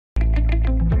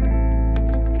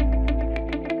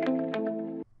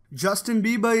Justin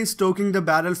Bieber is stoking the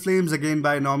battle flames again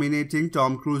by nominating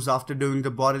Tom Cruise after doing the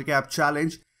bottle cap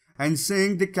challenge and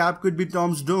saying the cap could be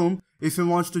Tom's dome if he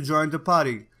wants to join the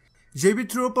party.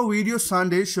 JB threw up a video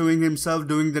Sunday showing himself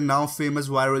doing the now famous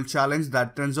viral challenge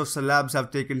that tons of celebs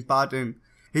have taken part in.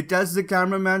 He tells the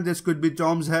cameraman this could be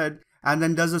Tom's head and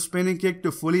then does a spinning kick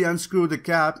to fully unscrew the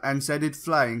cap and set it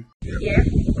flying. Yeah,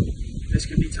 this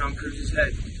could be Tom Cruise's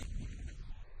head.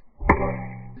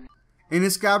 In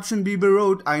his caption, Bieber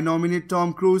wrote, "I nominate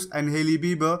Tom Cruise and Hailey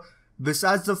Bieber.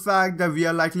 Besides the fact that we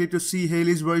are likely to see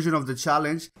Hailey's version of the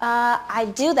challenge,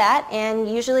 I do that,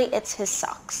 and usually it's his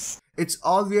socks." It's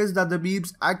obvious that the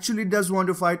Biebs actually does want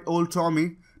to fight old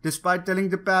Tommy, despite telling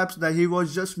the Paps that he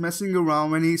was just messing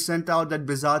around when he sent out that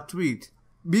bizarre tweet.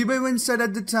 Bieber even said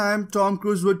at the time Tom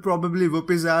Cruise would probably whoop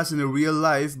his ass in a real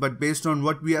life, but based on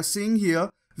what we are seeing here,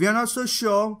 we are not so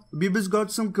sure. Bieber's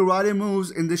got some karate moves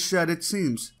in the shed, it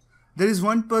seems. There is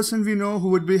one person we know who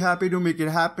would be happy to make it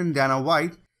happen, Dana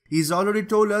White. He's already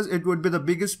told us it would be the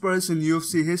biggest purse in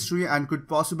UFC history and could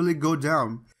possibly go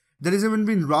down. There has even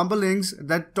been rumblings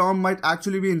that Tom might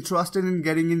actually be interested in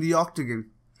getting in the octagon.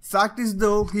 Fact is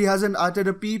though, he hasn't uttered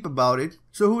a peep about it,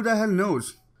 so who the hell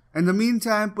knows. In the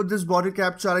meantime, put this bottle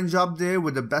cap challenge up there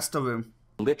with the best of him.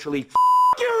 Literally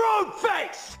your own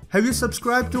face! Have you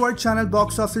subscribed to our channel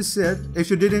Box Office Set? If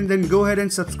you didn't, then go ahead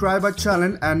and subscribe our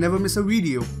channel and never miss a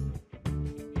video.